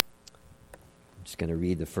Just going to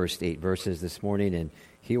read the first 8 verses this morning, and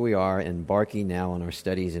here we are embarking now on our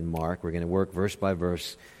studies in Mark. We're going to work verse by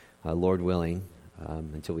verse, Lord willing,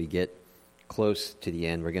 until we get close to the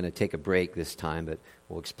end. We're going to take a break this time, but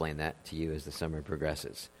we'll explain that to you as the summer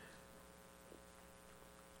progresses.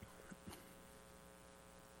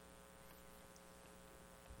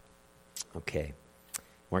 Okay,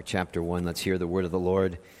 Mark chapter 1, let's hear the word of the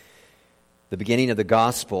Lord. The beginning of the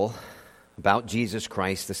gospel about Jesus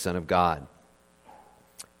Christ, the Son of God.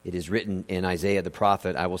 It is written in Isaiah the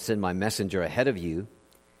prophet, I will send my messenger ahead of you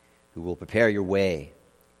who will prepare your way,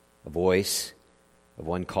 a voice of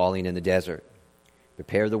one calling in the desert.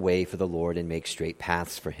 Prepare the way for the Lord and make straight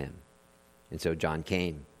paths for him. And so John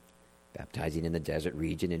came, baptizing in the desert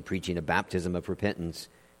region and preaching a baptism of repentance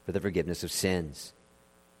for the forgiveness of sins.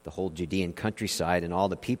 The whole Judean countryside and all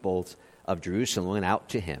the peoples of Jerusalem went out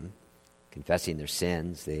to him, confessing their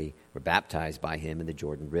sins. They were baptized by him in the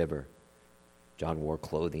Jordan River. John wore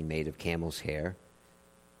clothing made of camel's hair,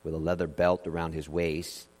 with a leather belt around his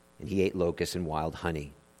waist, and he ate locusts and wild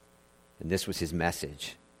honey. And this was his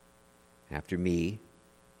message: after me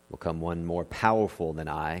will come one more powerful than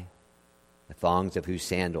I, the thongs of whose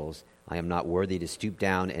sandals I am not worthy to stoop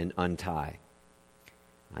down and untie.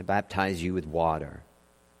 I baptize you with water,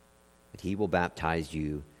 but he will baptize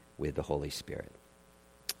you with the Holy Spirit.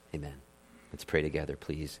 Amen. Let's pray together,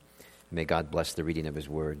 please. May God bless the reading of his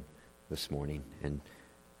word this morning and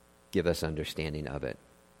give us understanding of it.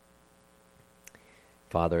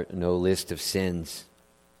 Father, no list of sins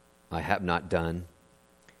I have not done,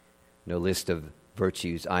 no list of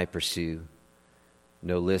virtues I pursue,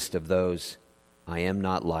 no list of those I am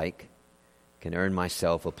not like can earn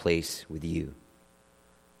myself a place with you.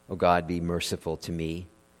 O God, be merciful to me.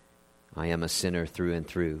 I am a sinner through and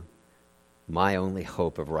through. My only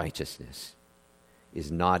hope of righteousness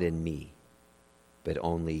is not in me, but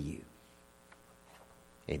only you.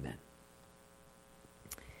 Amen.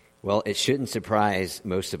 Well, it shouldn't surprise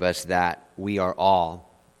most of us that we are all,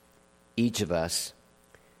 each of us,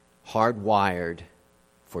 hardwired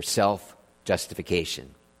for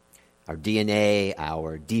self-justification. Our DNA,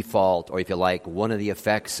 our default, or if you like, one of the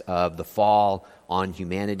effects of the fall on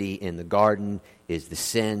humanity in the garden is the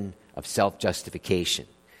sin of self-justification,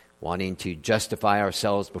 wanting to justify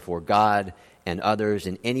ourselves before God and others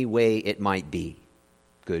in any way it might be.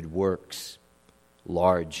 Good works,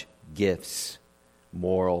 large gifts,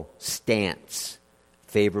 moral stance,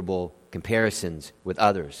 favorable comparisons with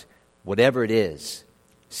others, whatever it is,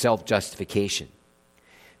 self-justification,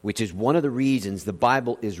 which is one of the reasons the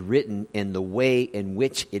Bible is written in the way in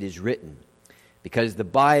which it is written. Because the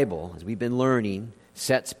Bible, as we've been learning,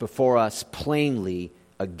 sets before us plainly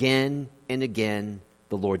again and again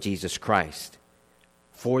the Lord Jesus Christ.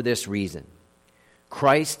 For this reason,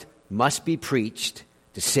 Christ must be preached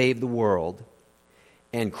to save the world,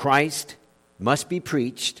 and Christ must be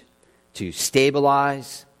preached to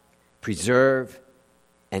stabilize, preserve,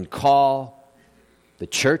 and call the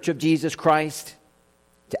church of Jesus Christ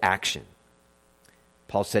to action.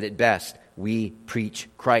 Paul said it best: we preach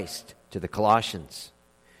Christ to the Colossians.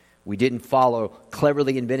 We didn't follow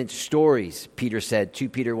cleverly invented stories, Peter said, 2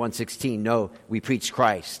 Peter 1:16. No, we preached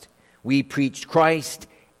Christ. We preached Christ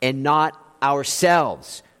and not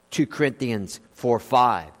ourselves, 2 Corinthians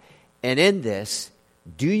 4:5. And in this,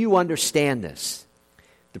 do you understand this?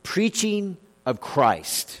 The preaching of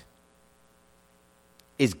Christ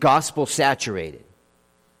is gospel saturated.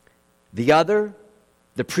 The other,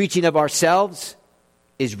 the preaching of ourselves,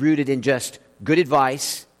 is rooted in just good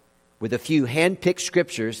advice with a few hand-picked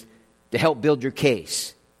scriptures to help build your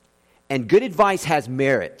case. And good advice has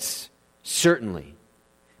merits, certainly,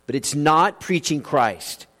 but it's not preaching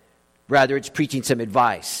Christ. Rather, it's preaching some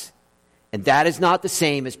advice. And that is not the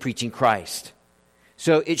same as preaching Christ.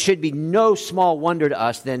 So it should be no small wonder to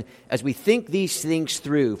us then, as we think these things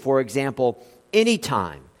through. For example,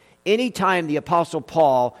 anytime the Apostle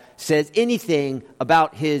Paul says anything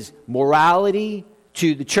about his morality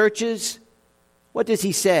to the churches, what does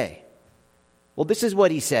he say? Well, this is what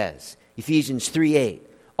he says. Ephesians 3:8.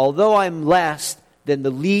 Although I am less than the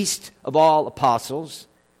least of all apostles,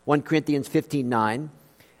 1 Corinthians 15:9.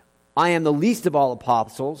 I am the least of all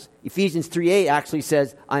apostles. Ephesians 3:8 actually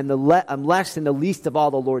says, I'm less than the least of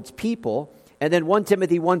all the Lord's people. And then 1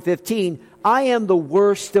 Timothy 1:15, I am the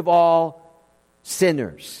worst of all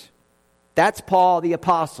sinners. That's Paul the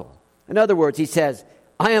apostle. In other words, he says,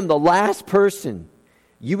 I am the last person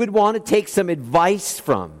you would want to take some advice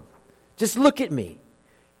from. Just look at me.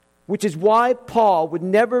 Which is why Paul would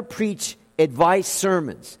never preach advice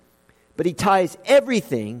sermons. But he ties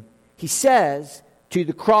everything he says to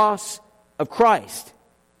the cross of Christ.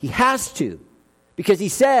 He has to, because he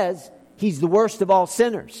says he's the worst of all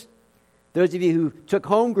sinners. Those of you who took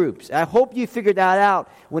home groups, I hope you figured that out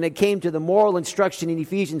when it came to the moral instruction in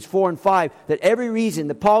Ephesians 4 and 5, that every reason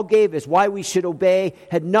that Paul gave us why we should obey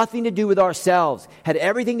had nothing to do with ourselves, had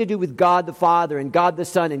everything to do with God the Father and God the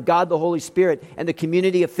Son and God the Holy Spirit and the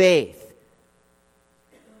community of faith.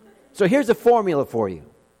 So here's a formula for you.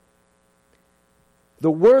 The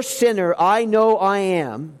worse sinner I know I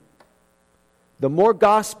am, the more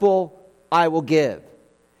gospel I will give.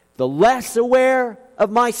 The less aware of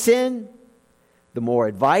my sin, the more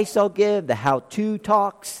advice I'll give, the how-to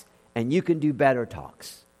talks, and you can do better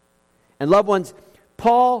talks. And loved ones,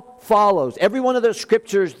 Paul follows every one of those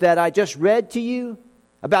scriptures that I just read to you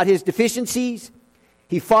about his deficiencies.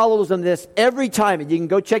 He follows on this every time, and you can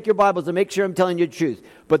go check your Bibles and make sure I'm telling you the truth.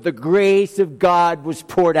 But the grace of God was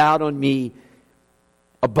poured out on me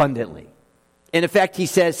abundantly. In effect, he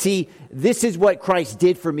says, see, this is what Christ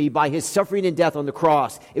did for me by his suffering and death on the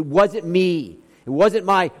cross. It wasn't me. It wasn't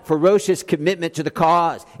my ferocious commitment to the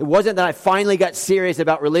cause. It wasn't that I finally got serious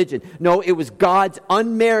about religion. No, it was God's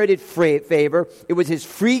unmerited favor. It was his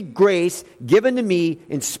free grace given to me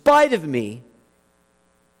in spite of me.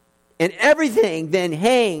 And everything then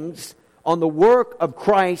hangs on the work of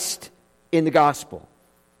Christ in the gospel.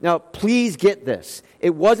 Now, please get this.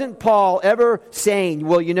 It wasn't Paul ever saying,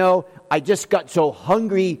 well, you know, I just got so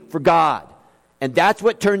hungry for God, and that's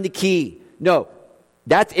what turned the key. No,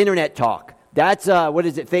 that's internet talk. That's,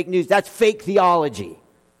 fake news? That's fake theology.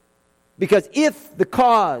 Because if the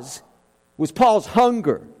cause was Paul's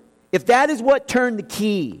hunger, if that is what turned the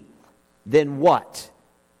key, then what?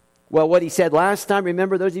 Well, what he said last time,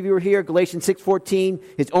 remember those of you who were here, Galatians 6:14,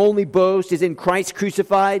 his only boast is in Christ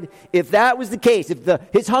crucified. If that was the case, if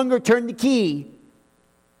his hunger turned the key,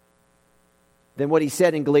 then what he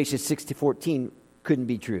said in Galatians 6:14 couldn't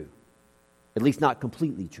be true. At least not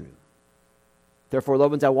completely true. Therefore,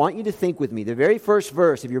 loved ones, I want you to think with me. The very first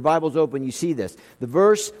verse, if your Bible's open, you see this. The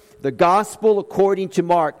verse, the gospel according to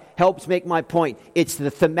Mark, helps make my point. It's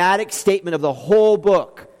the thematic statement of the whole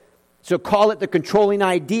book. So call it the controlling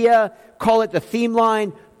idea, call it the theme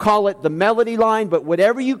line, call it the melody line, but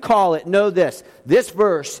whatever you call it, know this. This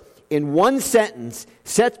verse, in one sentence,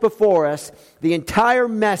 sets before us the entire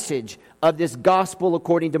message of this gospel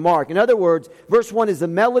according to Mark. In other words, verse 1 is the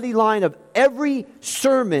melody line of every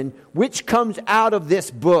sermon which comes out of this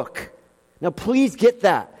book. Now please get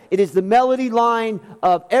that. It is the melody line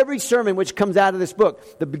of every sermon which comes out of this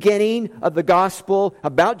book. The beginning of the gospel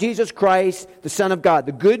about Jesus Christ, the Son of God.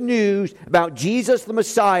 The good news about Jesus the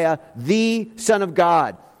Messiah, the Son of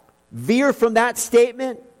God. Veer from that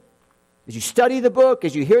statement. As you study the book,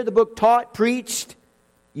 as you hear the book taught, preached,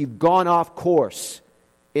 you've gone off course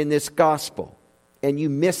in this gospel, and you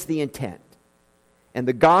miss the intent. And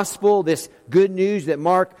the gospel, this good news that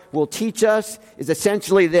Mark will teach us, is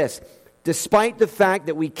essentially this. Despite the fact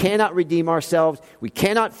that we cannot redeem ourselves, we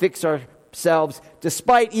cannot fix ourselves,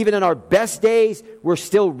 despite even in our best days, we're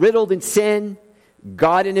still riddled in sin,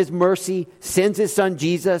 God in his mercy sends his son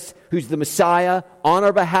Jesus, who's the Messiah, on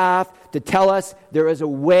our behalf to tell us there is a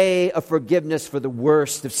way of forgiveness for the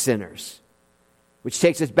worst of sinners. Which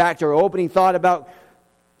takes us back to our opening thought about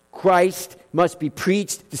Christ must be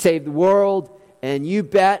preached to save the world. And you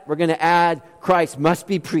bet we're going to add Christ must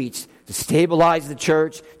be preached to stabilize the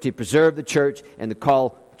church, to preserve the church, and to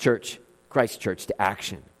call Christ's church to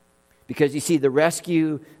action. Because you see, the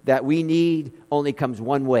rescue that we need only comes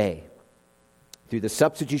one way. Through the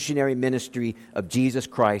substitutionary ministry of Jesus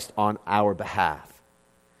Christ on our behalf.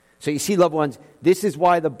 So you see, loved ones, this is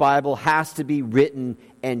why the Bible has to be written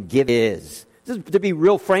and given. To be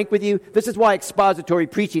real frank with you, this is why expository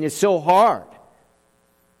preaching is so hard.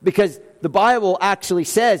 Because the Bible actually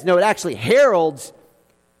says, no, it actually heralds,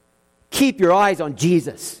 keep your eyes on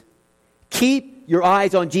Jesus. Keep your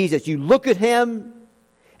eyes on Jesus. You look at him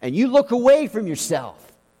and you look away from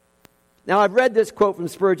yourself. Now, I've read this quote from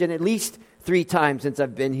Spurgeon at least 3 times since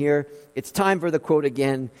I've been here. It's time for the quote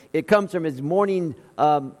again. It comes from his morning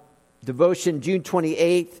devotion, June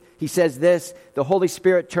 28th. He says this, the Holy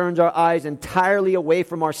Spirit turns our eyes entirely away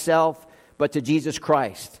from ourselves, but to Jesus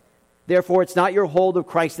Christ. Therefore, it's not your hold of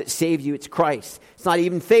Christ that saves you, it's Christ. It's not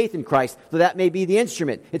even faith in Christ, though that may be the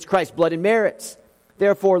instrument. It's Christ's blood and merits.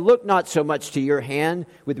 Therefore, look not so much to your hand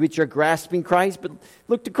with which you're grasping Christ, but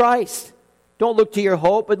look to Christ. Don't look to your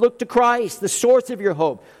hope, but look to Christ, the source of your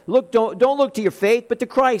hope. Don't look to your faith, but to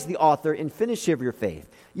Christ, the author and finisher of your faith.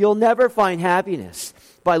 You'll never find happiness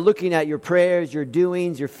by looking at your prayers, your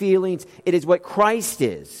doings, your feelings. It is what Christ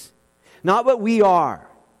is, not what we are,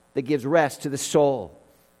 that gives rest to the soul.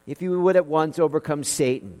 If you would at once overcome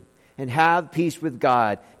Satan and have peace with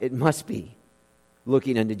God, it must be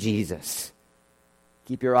looking unto Jesus.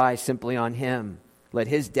 Keep your eyes simply on him. Let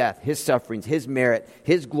his death, his sufferings, his merit,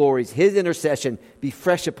 his glories, his intercession be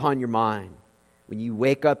fresh upon your mind. When you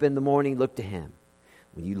wake up in the morning, look to him.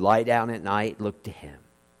 When you lie down at night, look to him.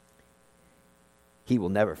 He will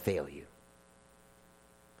never fail you.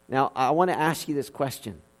 Now, I want to ask you this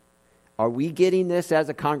question. Are we getting this as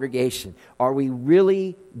a congregation? Are we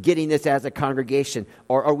really getting this as a congregation?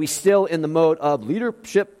 Or are we still in the mode of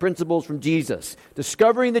leadership principles from Jesus,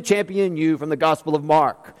 discovering the champion you from the Gospel of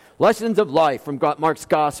Mark, lessons of life from Mark's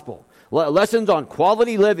Gospel, lessons on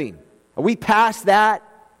quality living? Are we past that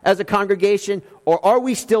as a congregation, or are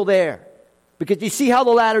we still there? Because you see how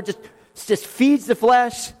the latter just feeds the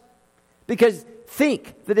flesh? Because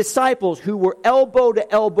think, the disciples who were elbow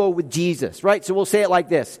to elbow with Jesus, right? So we'll say it like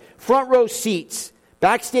this. Front row seats,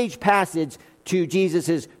 backstage passage to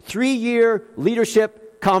Jesus' 3-year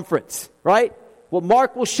leadership conference, right? Well,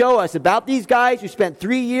 Mark will show us about these guys who spent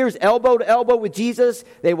 3 years elbow to elbow with Jesus.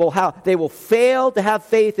 They will fail to have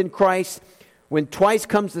faith in Christ when twice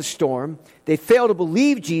comes the storm. They fail to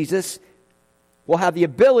believe Jesus will have the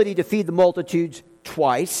ability to feed the multitudes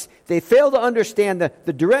twice. They fail to understand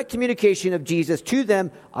the direct communication of Jesus to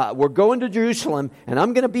them. We're going to Jerusalem and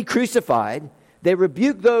I'm going to be crucified. They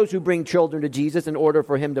rebuke those who bring children to Jesus in order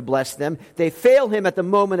for him to bless them. They fail him at the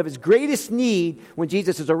moment of his greatest need when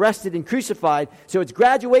Jesus is arrested and crucified. So it's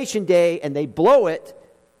graduation day and they blow it.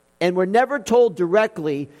 And we're never told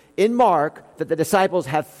directly in Mark that the disciples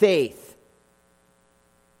have faith.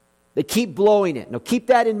 They keep blowing it. Now keep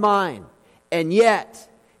that in mind. And yet,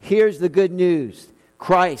 here's the good news.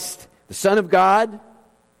 Christ, the Son of God,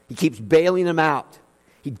 he keeps bailing them out.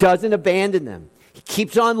 He doesn't abandon them. He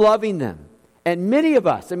keeps on loving them. And many of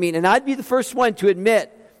us, and I'd be the first one to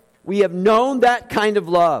admit, we have known that kind of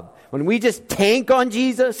love. When we just tank on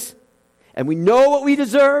Jesus, and we know what we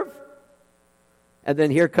deserve, and then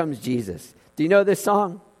here comes Jesus. Do you know this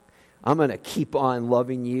song? I'm going to keep on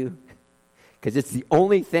loving you, because it's the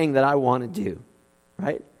only thing that I want to do,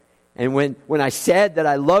 right? And when I said that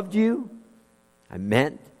I loved you, I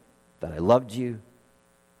meant that I loved you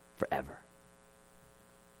forever.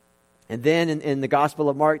 And then in the Gospel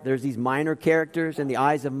of Mark, there's these minor characters in the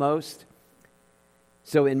eyes of most.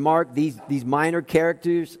 So in Mark, these minor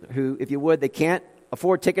characters who, if you would, they can't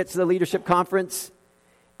afford tickets to the leadership conference.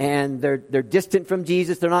 And they're distant from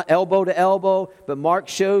Jesus. They're not elbow to elbow. But Mark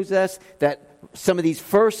shows us that some of these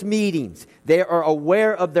first meetings, they are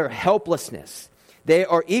aware of their helplessness. They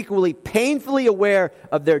are equally painfully aware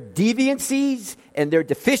of their deviancies and their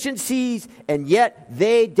deficiencies, and yet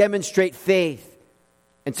they demonstrate faith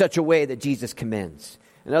in such a way that Jesus commends.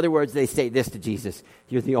 In other words, they say this to Jesus: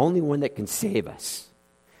 you're the only one that can save us.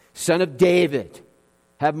 Son of David,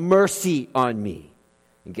 have mercy on me.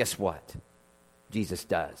 And guess what? Jesus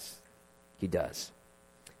does. He does.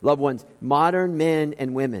 Loved ones, modern men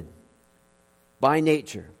and women, by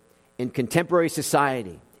nature, in contemporary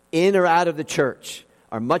society, in or out of the church,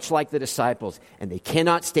 are much like the disciples, and they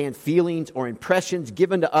cannot stand feelings or impressions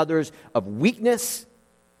given to others of weakness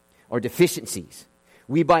or deficiencies.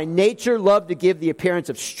 We by nature love to give the appearance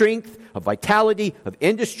of strength, of vitality, of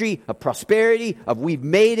industry, of prosperity, of we've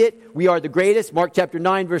made it, we are the greatest. Mark chapter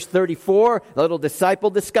 9, verse 34, the little disciple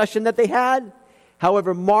discussion that they had.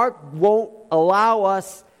 However, Mark won't allow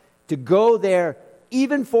us to go there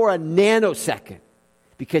even for a nanosecond,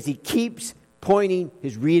 because he keeps pointing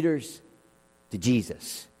his readers to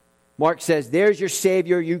Jesus. Mark says, there's your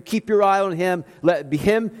Savior. You keep your eye on him. Let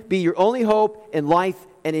him be your only hope in life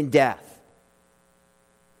and in death.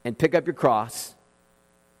 And pick up your cross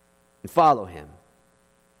and follow him.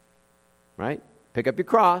 Right? Pick up your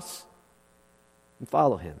cross and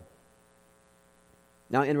follow him.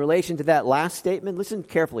 Now, in relation to that last statement, listen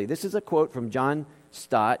carefully. This is a quote from John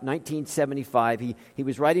Stott, 1975. He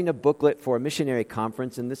was writing a booklet for a missionary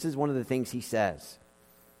conference, and this is one of the things he says.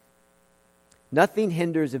 Nothing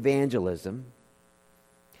hinders evangelism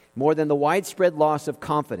more than the widespread loss of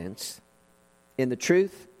confidence in the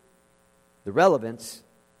truth, the relevance,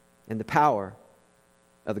 and the power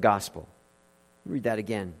of the gospel. Read that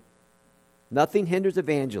again. Nothing hinders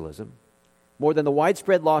evangelism more than the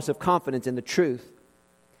widespread loss of confidence in the truth,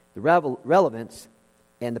 the relevance,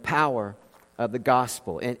 and the power of the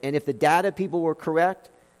gospel. And if the data people were correct,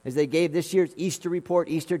 as they gave this year's Easter report,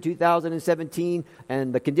 Easter 2017,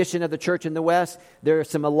 and the condition of the church in the West, there are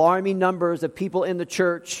some alarming numbers of people in the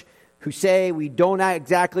church who say we don't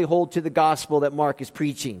exactly hold to the gospel that Mark is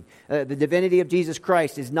preaching. The divinity of Jesus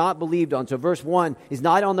Christ is not believed on. So verse 1 is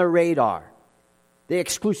not on their radar. The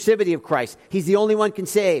exclusivity of Christ. He's the only one can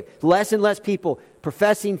save. Less and less people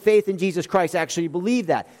professing faith in Jesus Christ actually believe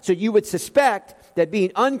that. So you would suspect that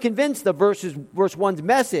being unconvinced of verse 1's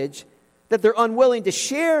message, that they're unwilling to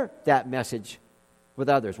share that message with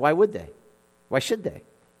others. Why would they? Why should they?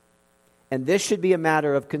 And this should be a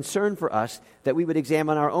matter of concern for us, that we would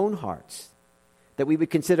examine our own hearts, that we would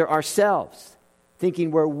consider ourselves,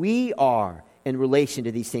 thinking where we are in relation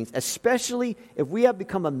to these things, especially if we have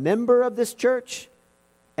become a member of this church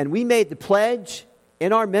and we made the pledge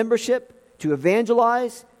in our membership to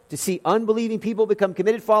evangelize, to see unbelieving people become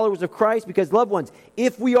committed followers of Christ. Because, loved ones,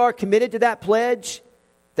 if we are committed to that pledge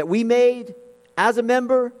that we made as a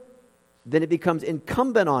member, then it becomes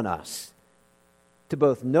incumbent on us to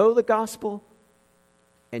both know the gospel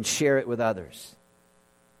and share it with others.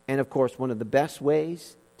 And of course, one of the best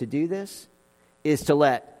ways to do this is to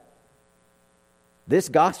let this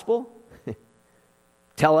gospel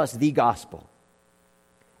tell us the gospel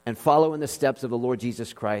and follow in the steps of the Lord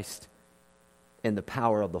Jesus Christ in the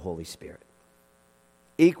power of the Holy Spirit.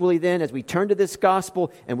 Equally then, as we turn to this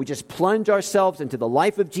gospel and we just plunge ourselves into the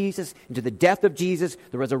life of Jesus, into the death of Jesus,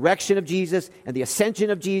 the resurrection of Jesus, and the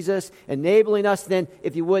ascension of Jesus, enabling us then,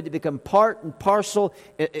 if you would, to become part and parcel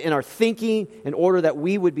in our thinking in order that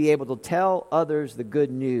we would be able to tell others the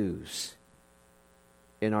good news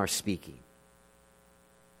in our speaking.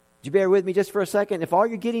 Would you bear with me just for a second? If all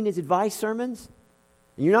you're getting is advice sermons,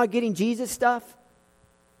 and you're not getting Jesus stuff,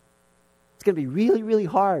 it's going to be really, really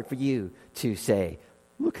hard for you to say,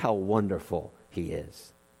 look how wonderful he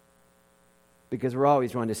is. Because we're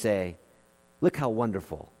always trying to say, look how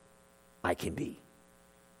wonderful I can be.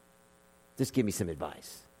 Just give me some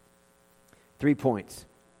advice. 3 points.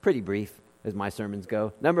 Pretty brief, as my sermons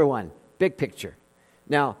go. Number 1, big picture.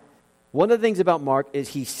 Now, one of the things about Mark is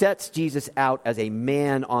he sets Jesus out as a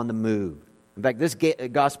man on the move. In fact, this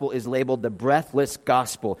gospel is labeled the breathless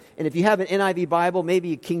gospel. And if you have an NIV Bible,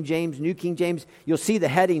 maybe a King James, New King James, you'll see the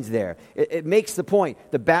headings there. It makes the point,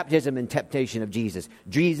 the baptism and temptation of Jesus.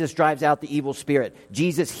 Jesus drives out the evil spirit.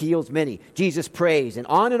 Jesus heals many. Jesus prays. And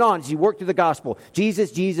on as you work through the gospel.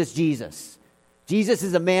 Jesus, Jesus, Jesus. Jesus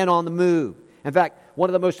is a man on the move. In fact, one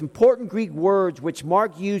of the most important Greek words which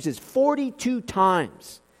Mark uses 42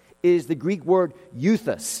 times is the Greek word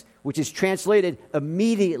euthus, which is translated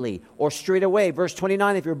immediately or straight away. Verse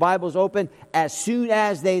 29, if your Bible's open, as soon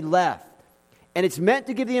as they left. And it's meant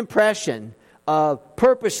to give the impression of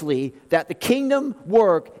purposely that the kingdom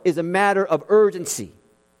work is a matter of urgency.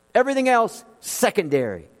 Everything else,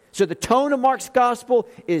 secondary. So the tone of Mark's gospel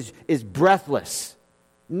is breathless.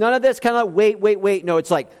 None of this kind of wait. No,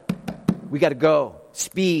 it's like, we got to go.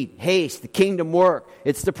 Speed, haste, the kingdom work.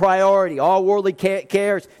 It's the priority. All worldly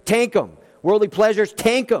cares, tank them. Worldly pleasures,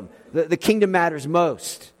 tank them. The kingdom matters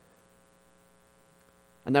most.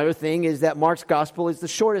 Another thing is that Mark's gospel is the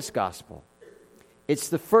shortest gospel. It's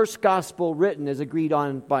the first gospel written as agreed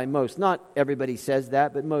on by most. Not everybody says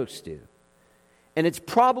that, but most do. And it's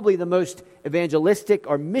probably the most evangelistic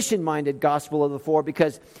or mission-minded gospel of the four,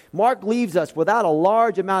 because Mark leaves us without a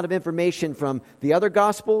large amount of information from the other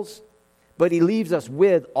gospels, but he leaves us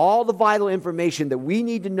with all the vital information that we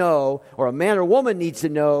need to know, or a man or woman needs to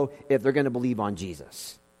know, if they're going to believe on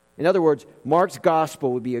Jesus. In other words, Mark's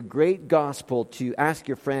gospel would be a great gospel to ask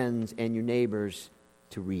your friends and your neighbors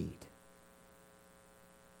to read.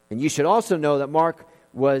 And you should also know that Mark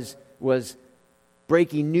was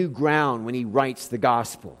breaking new ground when he writes the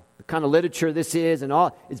gospel. The kind of literature this is and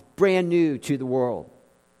all, it's brand new to the world.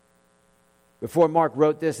 Before Mark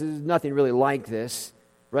wrote this, there's nothing really like this.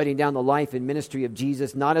 Writing down the life and ministry of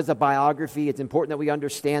Jesus, not as a biography. It's important that we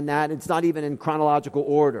understand that. It's not even in chronological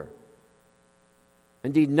order.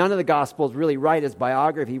 Indeed, none of the Gospels really write as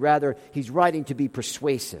biography. Rather, he's writing to be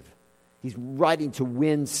persuasive. He's writing to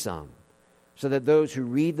win some, so that those who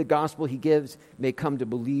read the Gospel he gives may come to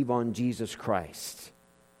believe on Jesus Christ.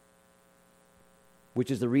 Which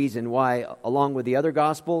is the reason why, along with the other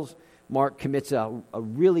Gospels, Mark commits a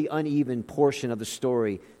really uneven portion of the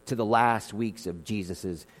story to the last weeks of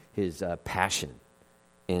Jesus' his passion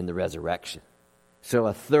and the resurrection. So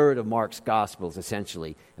a third of Mark's gospel is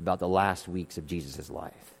essentially about the last weeks of Jesus'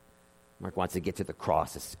 life. Mark wants to get to the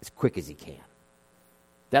cross as quick as he can.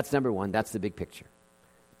 That's number one. That's the big picture.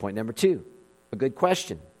 Point number 2, a good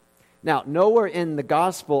question. Now, nowhere in the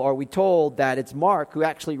gospel are we told that it's Mark who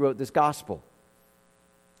actually wrote this gospel.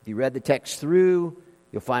 If you read the text through,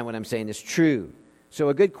 you'll find what I'm saying is true. So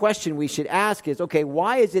a good question we should ask is, okay,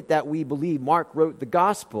 why is it that we believe Mark wrote the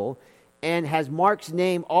gospel, and has Mark's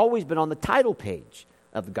name always been on the title page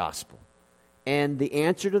of the gospel? And the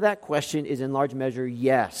answer to that question is in large measure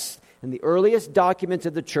yes. In the earliest documents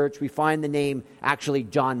of the church, we find the name actually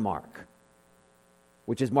John Mark,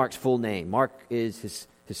 which is Mark's full name. Mark is his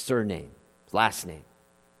surname, his last name.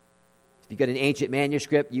 If you got an ancient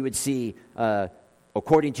manuscript, you would see,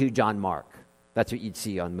 according to John Mark. That's what you'd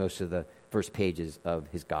see on most of the first pages of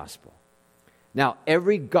his gospel. Now,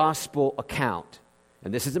 every gospel account,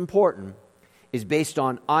 and this is important, is based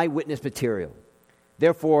on eyewitness material.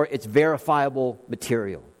 Therefore, it's verifiable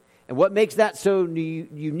material. And what makes that so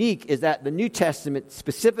unique is that the New Testament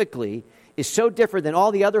specifically is so different than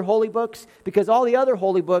all the other holy books, because all the other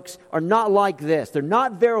holy books are not like this. They're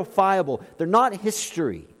not verifiable. They're not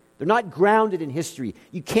history. They're not grounded in history.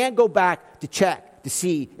 You can't go back to check to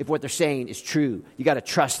see if what they're saying is true. You got to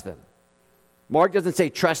trust them. Mark doesn't say,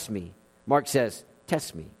 trust me. Mark says,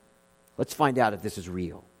 test me. Let's find out if this is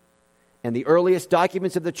real. And the earliest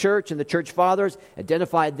documents of the church and the church fathers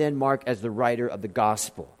identified then Mark as the writer of the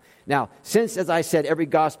gospel. Now, since, as I said, every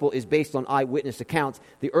gospel is based on eyewitness accounts,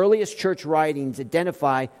 the earliest church writings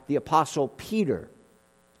identify the Apostle Peter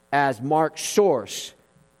as Mark's source,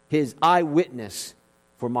 his eyewitness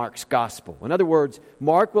for Mark's gospel. In other words,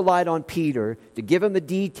 Mark relied on Peter to give him the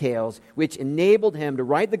details which enabled him to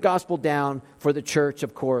write the gospel down for the church,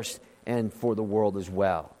 of course, and for the world as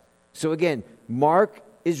well. So again, Mark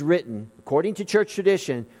is written, according to church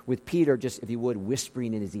tradition, with Peter, just if you would,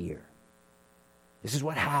 whispering in his ear. This is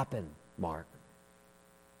what happened, Mark.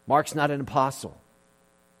 Mark's not an apostle.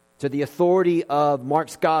 So the authority of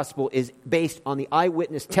Mark's gospel is based on the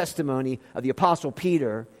eyewitness testimony of the Apostle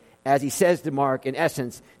Peter, as he says to Mark, in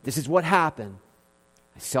essence, this is what happened.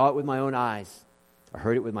 I saw it with my own eyes. I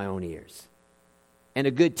heard it with my own ears. And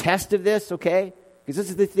a good test of this, okay, because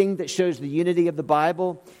this is the thing that shows the unity of the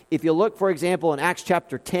Bible. If you look, for example, in Acts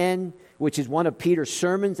chapter 10, which is one of Peter's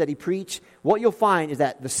sermons that he preached, what you'll find is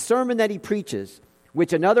that the sermon that he preaches,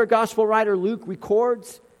 which another gospel writer, Luke,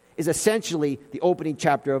 records, is essentially the opening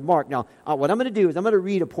chapter of Mark. Now, what I'm going to do is I'm going to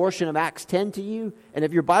read a portion of Acts 10 to you, and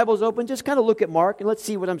if your Bible's open, just kind of look at Mark, and let's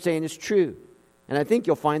see what I'm saying is true. And I think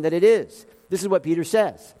you'll find that it is. This is what Peter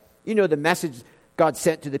says. You know the message God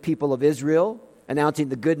sent to the people of Israel, announcing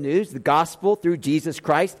the good news, the gospel through Jesus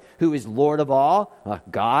Christ, who is Lord of all,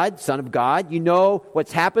 God, Son of God. You know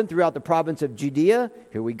what's happened throughout the province of Judea.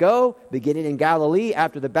 Here we go, beginning in Galilee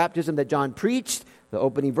after the baptism that John preached, the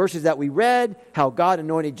opening verses that we read, how God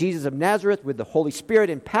anointed Jesus of Nazareth with the Holy Spirit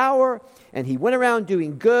and power, and he went around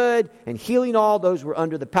doing good and healing all those who were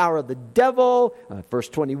under the power of the devil, verse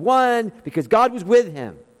 21, because God was with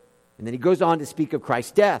him. And then he goes on to speak of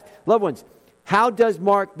Christ's death. Loved ones, how does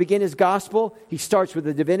Mark begin his gospel? He starts with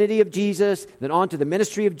the divinity of Jesus, then on to the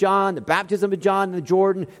ministry of John, the baptism of John in the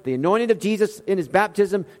Jordan, the anointing of Jesus in his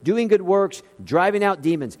baptism, doing good works, driving out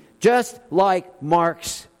demons, just like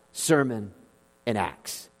Mark's sermon in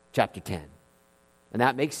Acts chapter 10. And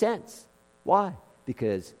that makes sense. Why?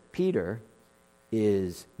 Because Peter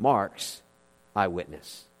is Mark's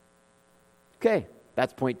eyewitness. Okay,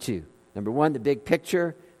 that's point 2. Number 1, the big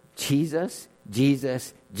picture, Jesus,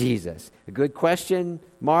 Jesus, Jesus. A good question,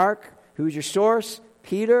 Mark. Who's your source?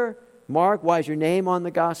 Peter. Mark, why is your name on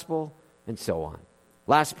the gospel? And so on.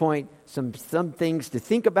 Last point, some things to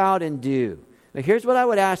think about and do. Now here's what I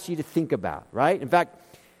would ask you to think about, right? In fact,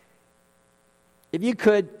 if you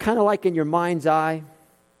could, kind of like in your mind's eye,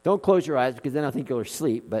 don't close your eyes because then I think you'll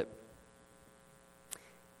sleep, but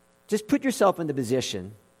just put yourself in the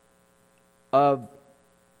position of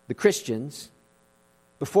the Christians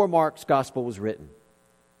before Mark's gospel was written,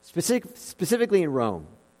 specifically in Rome.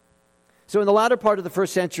 So in the latter part of the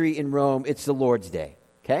first century in Rome, it's the Lord's Day,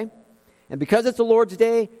 okay? And because it's the Lord's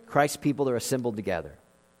Day, Christ's people are assembled together.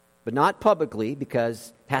 But not publicly,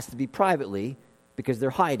 because it has to be privately, because they're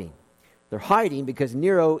hiding. They're hiding because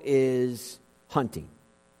Nero is hunting.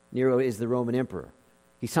 Nero is the Roman emperor.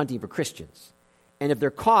 He's hunting for Christians. And if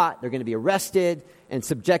they're caught, they're going to be arrested and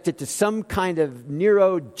subjected to some kind of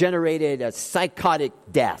Nero-generated psychotic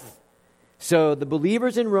death. So the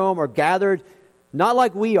believers in Rome are gathered, not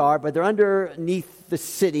like we are, but they're underneath the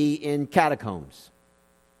city in catacombs.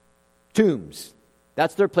 Tombs.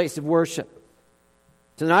 That's their place of worship.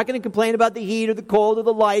 So they're not going to complain about the heat or the cold or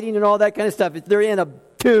the lighting and all that kind of stuff. They're in a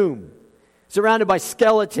tomb, surrounded by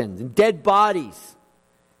skeletons and dead bodies.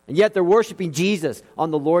 And yet they're worshiping Jesus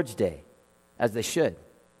on the Lord's Day, as they should.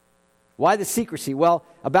 Why the secrecy? Well,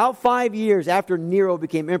 about 5 years after Nero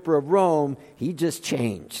became emperor of Rome, he just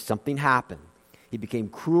changed. Something happened. He became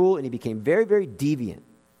cruel and he became very, very deviant.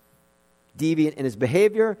 Deviant in his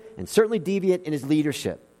behavior and certainly deviant in his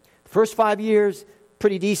leadership. The first 5 years,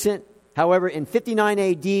 pretty decent. However, in 59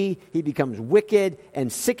 AD, he becomes wicked,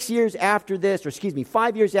 and 5 years after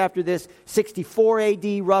this, 64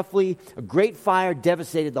 AD roughly, a great fire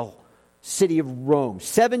devastated the city of Rome.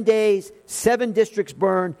 7 days, 7 districts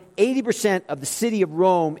burned, 80% of the city of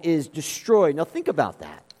Rome is destroyed. Now think about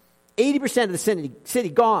that. 80% of the city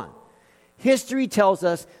gone. History tells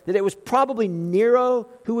us that it was probably Nero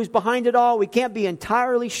who was behind it all. We can't be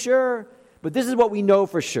entirely sure, But this is what we know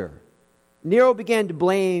for sure. Nero began to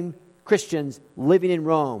blame Christians living in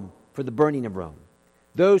Rome for the burning of Rome.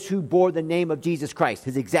 Those who bore the name of Jesus Christ,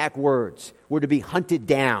 his exact words, were to be hunted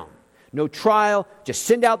down. No trial, just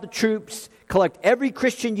send out the troops, collect every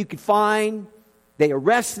Christian you could find. They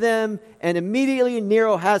arrest them, and immediately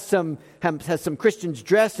Nero has some Christians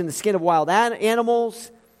dressed in the skin of wild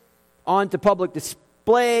animals onto public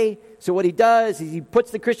display. So what he does is he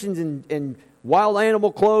puts the Christians in wild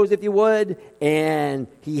animal clothes, if you would, and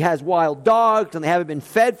he has wild dogs, and they haven't been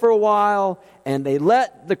fed for a while, and they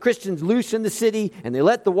let the Christians loose in the city, and they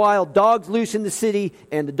let the wild dogs loose in the city,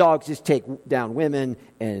 and the dogs just take down women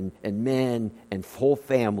and men and whole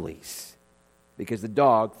families, because the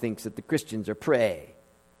dog thinks that the Christians are prey,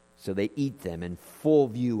 so they eat them in full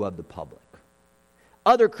view of the public.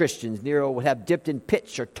 Other Christians Nero would have dipped in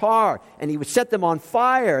pitch or tar, and he would set them on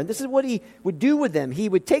fire. And this is what he would do with them. He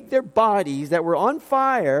would take their bodies that were on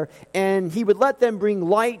fire, and he would let them bring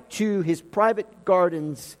light to his private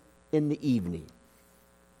gardens in the evening.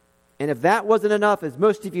 And if that wasn't enough, as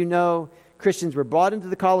most of you know, Christians were brought into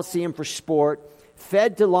the Colosseum for sport,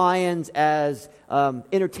 fed to lions as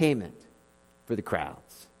entertainment for the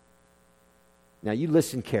crowds. Now you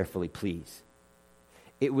listen carefully, please.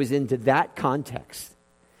 It was into that context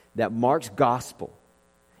that Mark's gospel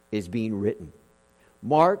is being written.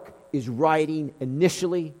 Mark is writing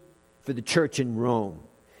initially for the church in Rome.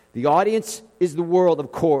 The audience is the world,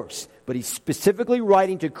 of course, but he's specifically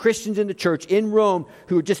writing to Christians in the church in Rome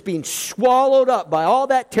who are just being swallowed up by all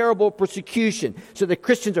that terrible persecution. So the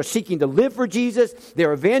Christians are seeking to live for Jesus,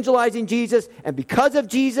 they're evangelizing Jesus, and because of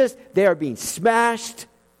Jesus, they are being smashed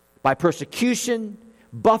by persecution,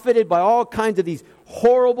 buffeted by all kinds of these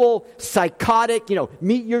horrible, psychotic,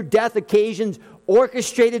 meet your death occasions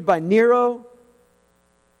orchestrated by Nero.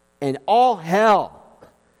 And all hell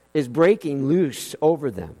is breaking loose over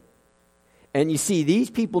them. And you see, these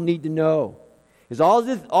people need to know, is all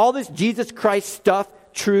this Jesus Christ stuff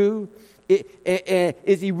true?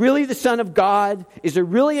 Is he really the Son of God? Is there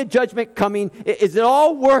really a judgment coming? Is it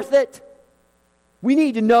all worth it? We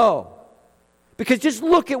need to know. Because just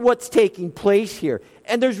look at what's taking place here.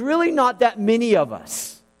 And there's really not that many of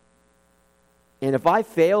us. And if I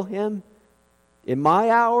fail him in my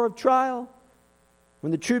hour of trial,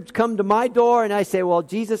 when the troops come to my door and I say, well,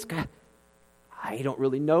 Jesus, God, I don't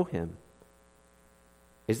really know him.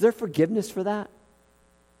 Is there forgiveness for that?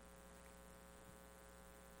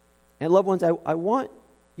 And loved ones, I want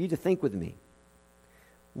you to think with me.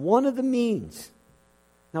 One of the means,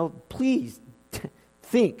 now please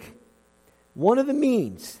think, one of the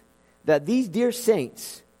means that these dear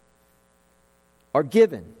saints are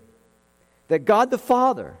given, that God the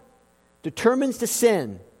Father determines to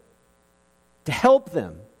send to help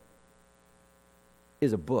them,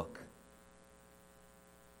 is a book,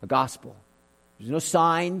 a gospel. There's no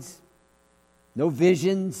signs, no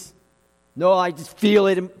visions, no I just feel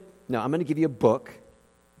it. No, I'm going to give you a book,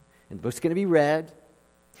 and the book's going to be read,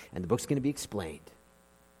 and the book's going to be explained.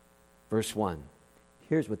 Verse 1,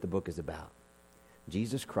 here's what the book is about.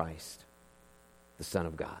 Jesus Christ, the Son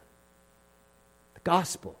of God. The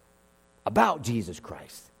gospel about Jesus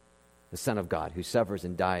Christ, the Son of God, who suffers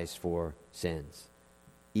and dies for sins,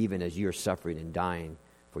 even as you're suffering and dying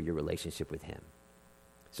for your relationship with him.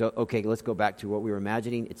 So, okay, let's go back to what we were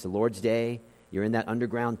imagining. It's the Lord's Day. You're in that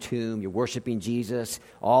underground tomb. You're worshiping Jesus.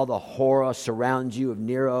 All the horror surrounds you of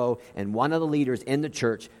Nero. And one of the leaders in the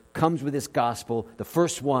church comes with this gospel. The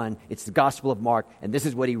first one, it's the Gospel of Mark. And this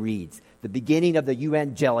is what he reads. The beginning of the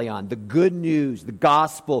Evangelion, the good news, the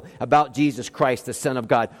gospel about Jesus Christ, the Son of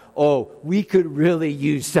God. Oh, we could really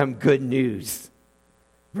use some good news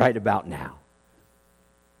right about now.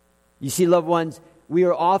 You see, loved ones, we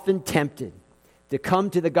are often tempted to come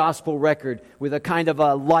to the gospel record with a kind of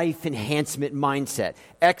a life enhancement mindset.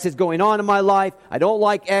 X is going on in my life. I don't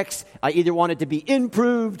like X. I either want it to be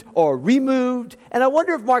improved or removed. And I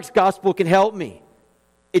wonder if Mark's gospel can help me.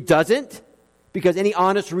 It doesn't, because any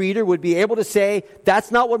honest reader would be able to say,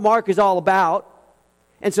 that's not what Mark is all about.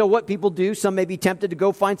 And so what people do, some may be tempted to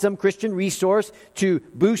go find some Christian resource to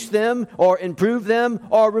boost them or improve them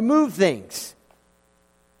or remove things.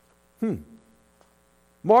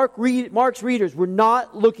 Mark's readers were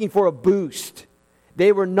not looking for a boost.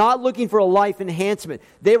 They were not looking for a life enhancement.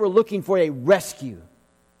 They were looking for a rescue.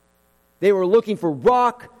 They were looking for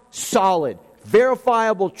rock solid,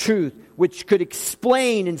 verifiable truth, which could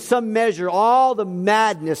explain in some measure all the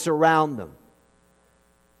madness around them.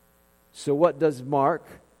 So what does Mark,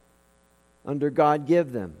 under God,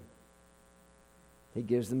 give them? He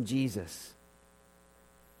gives them Jesus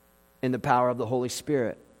in the power of the Holy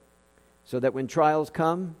Spirit, so that when trials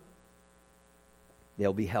come,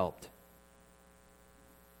 they'll be helped.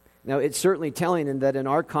 Now, it's certainly telling in that in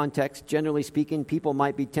our context, generally speaking, people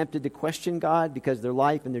might be tempted to question God because their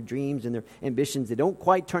life and their dreams and their ambitions, they don't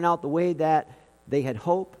quite turn out the way that they had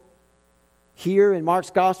hoped. Here in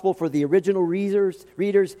Mark's gospel, for the original readers,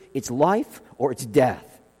 it's life or it's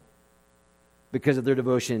death because of their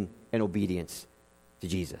devotion and obedience to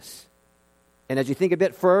Jesus. And as you think a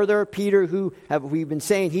bit further, Peter, we've been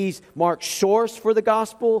saying he's Mark's source for the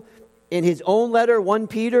gospel. In his own letter, 1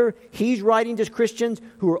 Peter, he's writing to Christians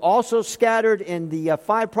who are also scattered in the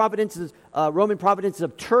 5 provinces, Roman provinces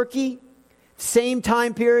of Turkey. Same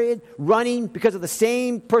time period, running because of the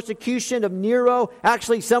same persecution of Nero.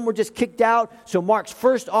 Actually, some were just kicked out. So Mark's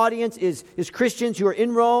first audience is Christians who are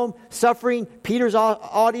in Rome, suffering. Peter's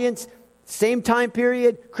audience, same time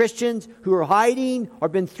period, Christians who are hiding or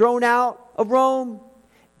been thrown out of Rome.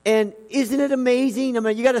 And isn't it amazing? I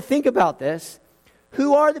mean, you got to think about this.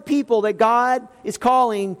 Who are the people that God is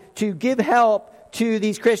calling to give help to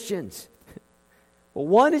these Christians? Well,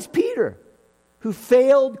 one is Peter, who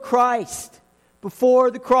failed Christ before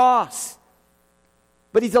the cross.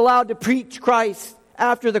 But he's allowed to preach Christ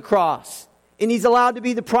after the cross. And he's allowed to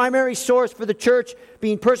be the primary source for the church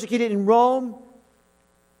being persecuted in Rome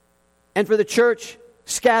and for the church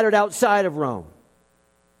scattered outside of Rome.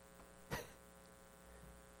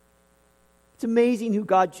 It's amazing who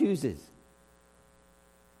God chooses.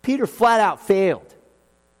 Peter flat out failed.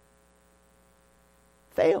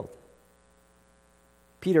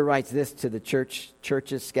 Peter writes this to the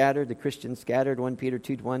churches scattered, the Christians scattered, 1 Peter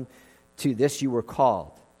 2:1, to this you were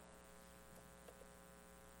called.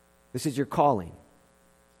 This is your calling,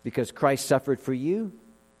 because Christ suffered for you,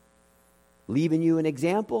 leaving you an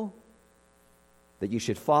example that you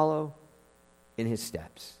should follow in his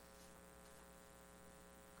steps.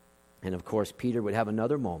 And of course, Peter would have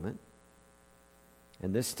another moment.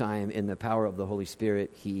 And this time, in the power of the Holy Spirit,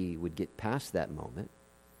 he would get past that moment.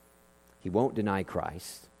 He won't deny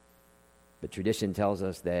Christ. But tradition tells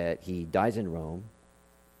us that he dies in Rome,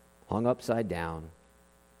 hung upside down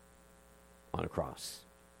on a cross.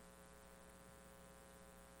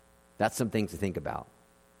 That's some things to think about.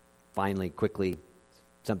 Finally, quickly,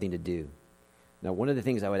 something to do. Now, one of the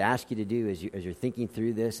things I would ask you to do as you're thinking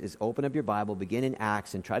through this is open up your Bible, begin in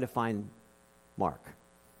Acts, and try to find Mark.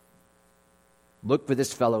 Look for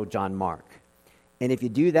this fellow, John Mark. And if you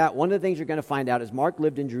do that, one of the things you're going to find out is Mark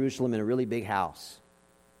lived in Jerusalem in a really big house.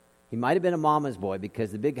 He might have been a mama's boy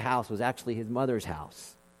because the big house was actually his mother's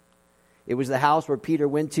house. It was the house where Peter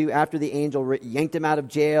went to after the angel yanked him out of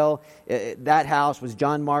jail. That house was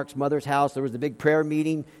John Mark's mother's house. There was the big prayer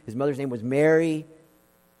meeting. His mother's name was Mary.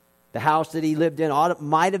 The house that he lived in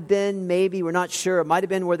might have been, maybe, we're not sure. It might have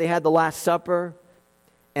been where they had the Last Supper.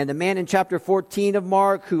 And the man in chapter 14 of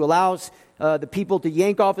Mark who allows the people to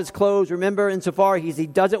yank off his clothes, remember, insofar he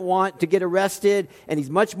doesn't want to get arrested, and he's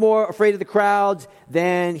much more afraid of the crowds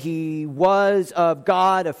than he was of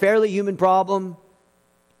God, a fairly human problem.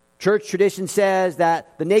 Church tradition says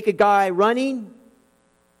that the naked guy running,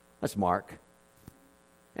 that's Mark.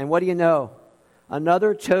 And what do you know?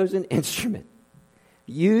 Another chosen instrument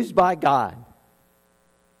used by God.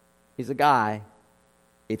 He's a guy,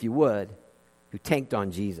 if you would, who tanked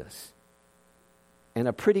on Jesus in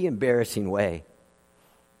a pretty embarrassing way.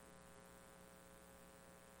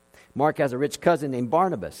 Mark has a rich cousin named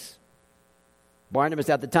Barnabas. Barnabas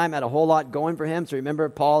at the time had a whole lot going for him. So remember,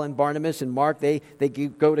 Paul and Barnabas and Mark, they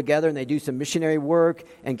go together and they do some missionary work.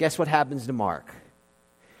 And guess what happens to Mark?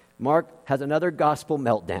 Mark has another gospel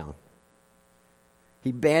meltdown. He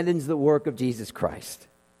abandons the work of Jesus Christ.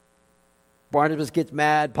 Barnabas gets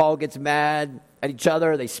mad. Paul gets mad at each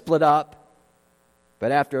other. They split up.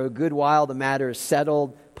 But after a good while, the matter is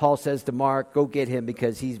settled. Paul says to Mark, go get him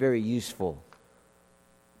because he's very useful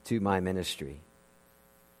to my ministry.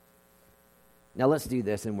 Now let's do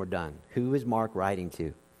this and we're done. Who is Mark writing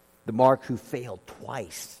to? The Mark who failed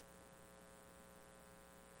twice.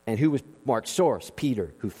 And who was Mark's source?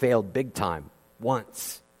 Peter, who failed big time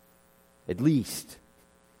once, at least.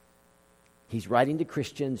 He's writing to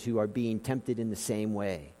Christians who are being tempted in the same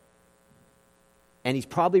way. And he's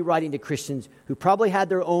probably writing to Christians who probably had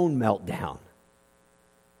their own meltdown.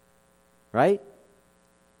 Right?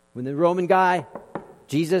 When the Roman guy,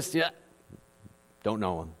 Jesus, don't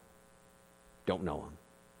know him. Don't know him.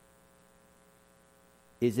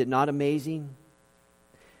 Is it not amazing?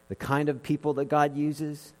 The kind of people that God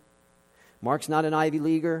uses. Mark's not an Ivy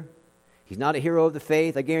Leaguer. He's not a hero of the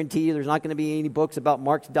faith. I guarantee you there's not going to be any books about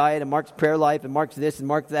Mark's diet and Mark's prayer life and Mark's this and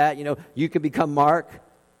Mark's that. You know, you could become Mark.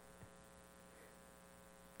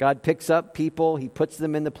 God picks up people. He puts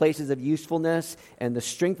them in the places of usefulness. And the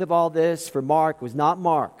strength of all this for Mark was not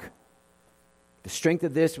Mark. The strength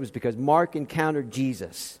of this was because Mark encountered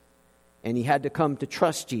Jesus. and he had to come to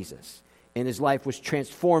trust Jesus, and his life was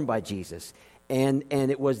transformed by Jesus. And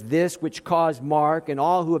it was this which caused Mark and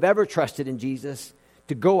all who have ever trusted in Jesus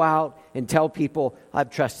to go out and tell people, I've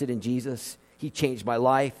trusted in Jesus. He changed my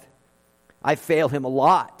life. I fail him a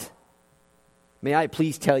lot. May I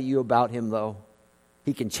please tell you about him, though?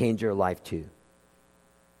 He can change your life too.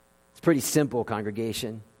 It's pretty simple,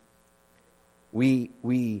 congregation.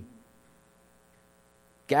 We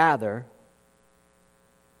gather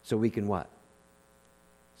so we can what?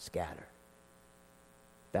 Scatter.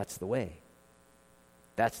 That's the way.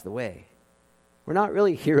 That's the way. We're not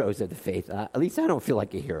really heroes of the faith. At least I don't feel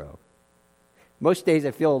like a hero. Most days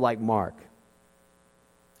I feel like Mark.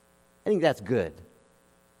 I think that's good.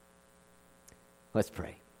 Let's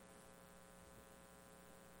pray.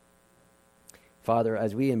 Father,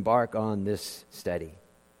 as we embark on this study,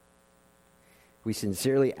 we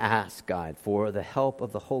sincerely ask, God, for the help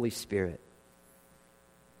of the Holy Spirit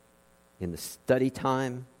in the study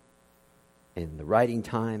time, in the writing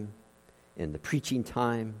time, in the preaching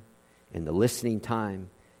time, in the listening time,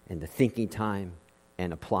 in the thinking time,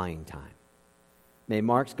 and applying time. May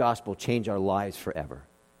Mark's gospel change our lives forever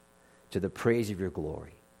to the praise of your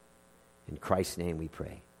glory. In Christ's name we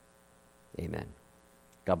pray. Amen.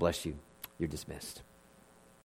 God bless you. You're dismissed.